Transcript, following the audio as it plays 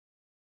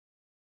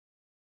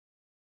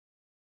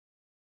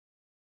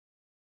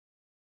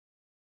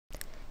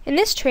In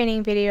this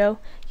training video,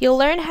 you'll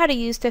learn how to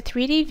use the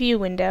 3D view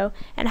window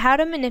and how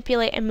to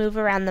manipulate and move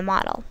around the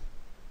model.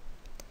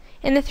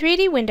 In the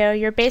 3D window,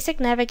 your basic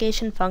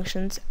navigation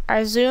functions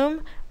are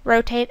zoom,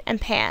 rotate, and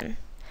pan.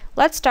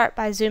 Let's start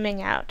by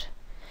zooming out.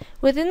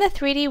 Within the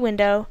 3D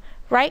window,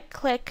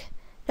 right-click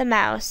the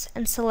mouse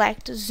and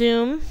select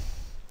Zoom,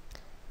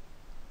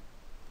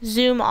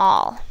 Zoom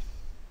All.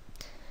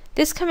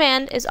 This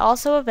command is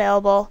also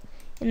available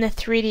in the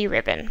 3D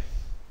ribbon.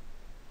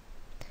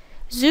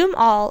 Zoom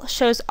All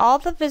shows all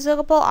the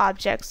visible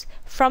objects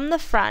from the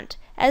front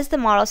as the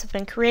models have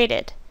been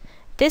created.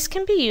 This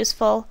can be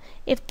useful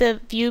if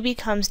the view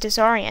becomes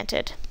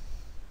disoriented.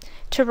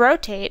 To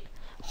rotate,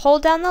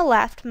 hold down the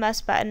left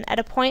mouse button at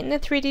a point in the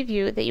 3D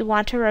view that you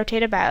want to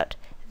rotate about,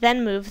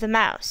 then move the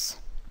mouse.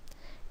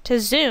 To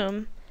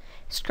zoom,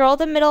 scroll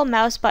the middle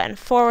mouse button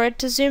forward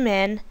to zoom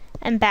in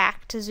and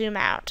back to zoom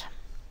out.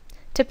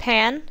 To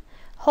pan,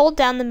 hold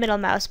down the middle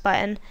mouse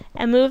button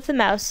and move the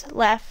mouse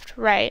left,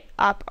 right,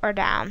 up, or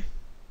down.